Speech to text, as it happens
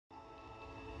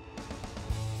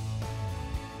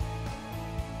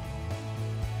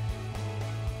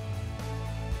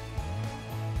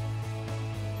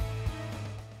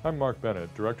I'm Mark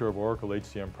Bennett, Director of Oracle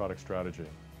HCM Product Strategy.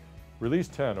 Release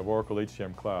 10 of Oracle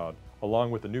HCM Cloud, along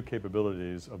with the new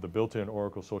capabilities of the built-in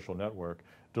Oracle Social Network,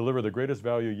 deliver the greatest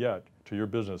value yet to your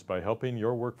business by helping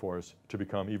your workforce to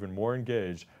become even more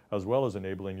engaged, as well as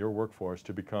enabling your workforce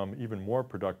to become even more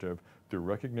productive through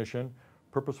recognition,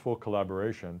 purposeful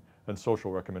collaboration, and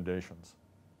social recommendations.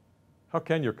 How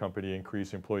can your company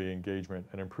increase employee engagement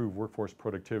and improve workforce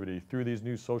productivity through these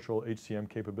new social HCM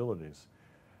capabilities?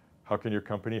 How can your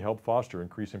company help foster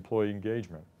increased employee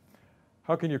engagement?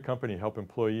 How can your company help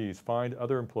employees find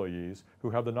other employees who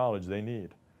have the knowledge they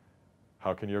need?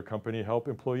 How can your company help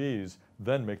employees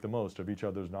then make the most of each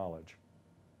other's knowledge?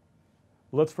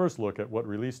 Let's first look at what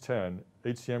Release 10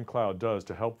 HCM Cloud does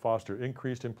to help foster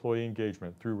increased employee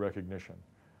engagement through recognition.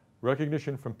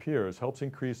 Recognition from peers helps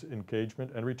increase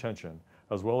engagement and retention,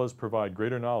 as well as provide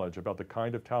greater knowledge about the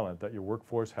kind of talent that your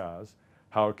workforce has,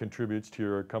 how it contributes to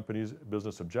your company's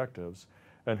business objectives,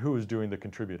 and who is doing the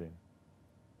contributing.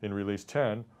 In Release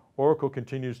 10, Oracle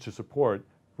continues to support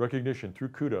recognition through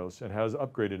kudos and has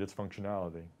upgraded its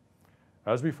functionality.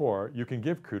 As before, you can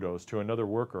give kudos to another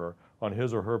worker on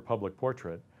his or her public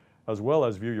portrait, as well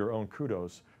as view your own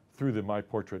kudos through the My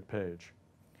Portrait page.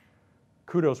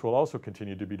 Kudos will also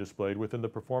continue to be displayed within the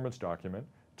performance document,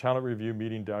 talent review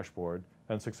meeting dashboard,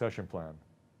 and succession plan.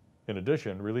 In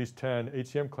addition, Release 10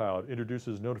 HCM Cloud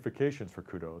introduces notifications for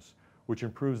kudos, which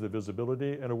improves the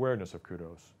visibility and awareness of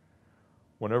kudos.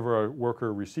 Whenever a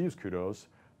worker receives kudos,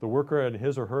 the worker and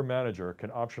his or her manager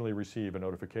can optionally receive a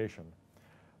notification.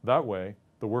 That way,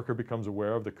 the worker becomes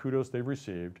aware of the kudos they've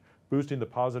received, boosting the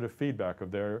positive feedback of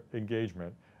their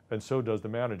engagement, and so does the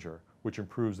manager, which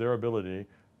improves their ability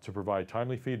to provide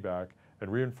timely feedback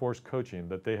and reinforce coaching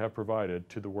that they have provided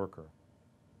to the worker.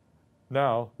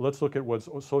 Now, let's look at what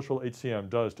Social HCM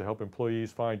does to help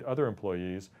employees find other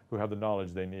employees who have the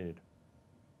knowledge they need.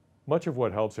 Much of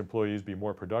what helps employees be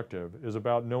more productive is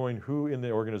about knowing who in the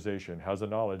organization has the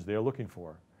knowledge they are looking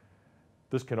for.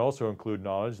 This can also include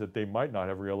knowledge that they might not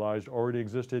have realized already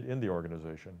existed in the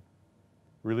organization.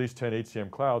 Release 10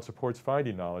 HCM Cloud supports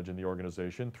finding knowledge in the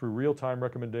organization through real-time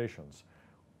recommendations,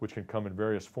 which can come in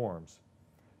various forms.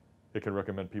 It can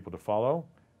recommend people to follow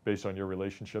based on your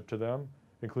relationship to them,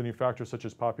 including factors such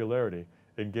as popularity,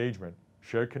 engagement,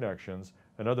 shared connections,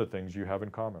 and other things you have in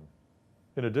common.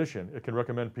 In addition, it can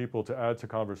recommend people to add to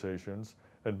conversations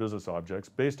and business objects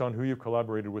based on who you've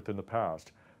collaborated with in the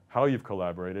past, how you've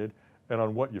collaborated, and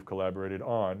on what you've collaborated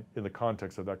on in the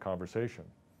context of that conversation.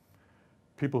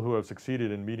 People who have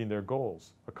succeeded in meeting their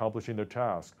goals, accomplishing their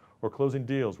tasks, or closing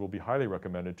deals will be highly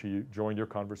recommended to you join your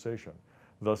conversation,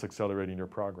 thus accelerating your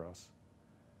progress.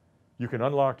 You can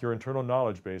unlock your internal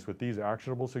knowledge base with these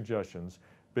actionable suggestions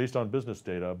based on business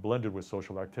data blended with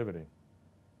social activity.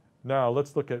 Now,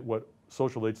 let's look at what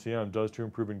Social HCM does to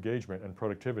improve engagement and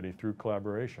productivity through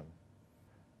collaboration.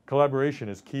 Collaboration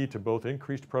is key to both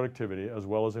increased productivity as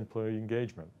well as employee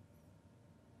engagement.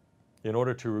 In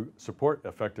order to support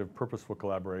effective, purposeful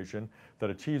collaboration that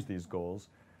achieves these goals,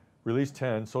 Release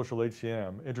 10 Social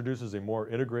HCM introduces a more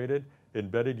integrated,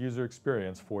 embedded user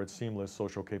experience for its seamless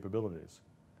social capabilities.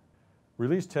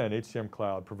 Release 10 HCM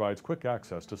Cloud provides quick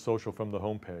access to social from the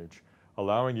home page,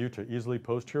 allowing you to easily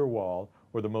post to your wall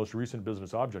or the most recent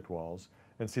business object walls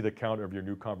and see the count of your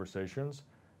new conversations,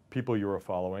 people you are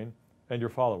following, and your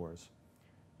followers.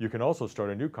 You can also start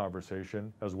a new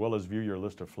conversation as well as view your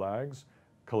list of flags,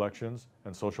 collections,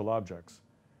 and social objects.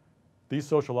 These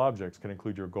social objects can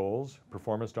include your goals,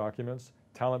 performance documents,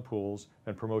 talent pools,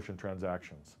 and promotion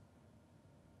transactions.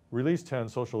 Release 10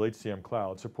 Social HCM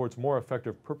Cloud supports more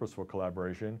effective purposeful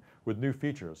collaboration with new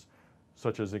features,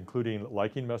 such as including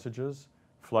liking messages,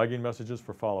 flagging messages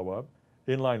for follow-up,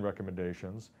 inline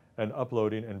recommendations, and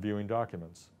uploading and viewing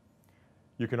documents.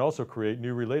 You can also create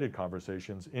new related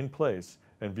conversations in place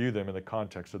and view them in the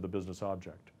context of the business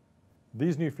object.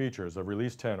 These new features of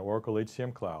Release 10 Oracle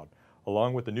HCM Cloud,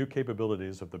 along with the new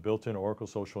capabilities of the built-in Oracle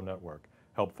Social Network,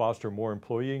 help foster more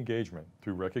employee engagement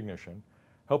through recognition,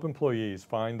 help employees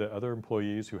find the other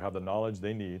employees who have the knowledge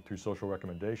they need through social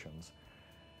recommendations,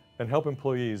 and help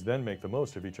employees then make the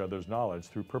most of each other's knowledge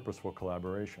through purposeful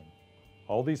collaboration.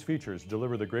 All these features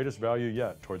deliver the greatest value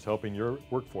yet towards helping your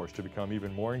workforce to become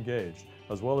even more engaged,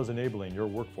 as well as enabling your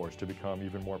workforce to become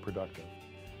even more productive.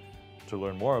 To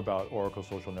learn more about Oracle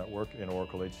Social Network in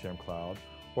Oracle HCM Cloud,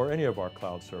 or any of our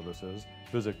cloud services,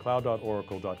 visit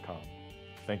cloud.oracle.com.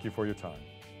 Thank you for your time.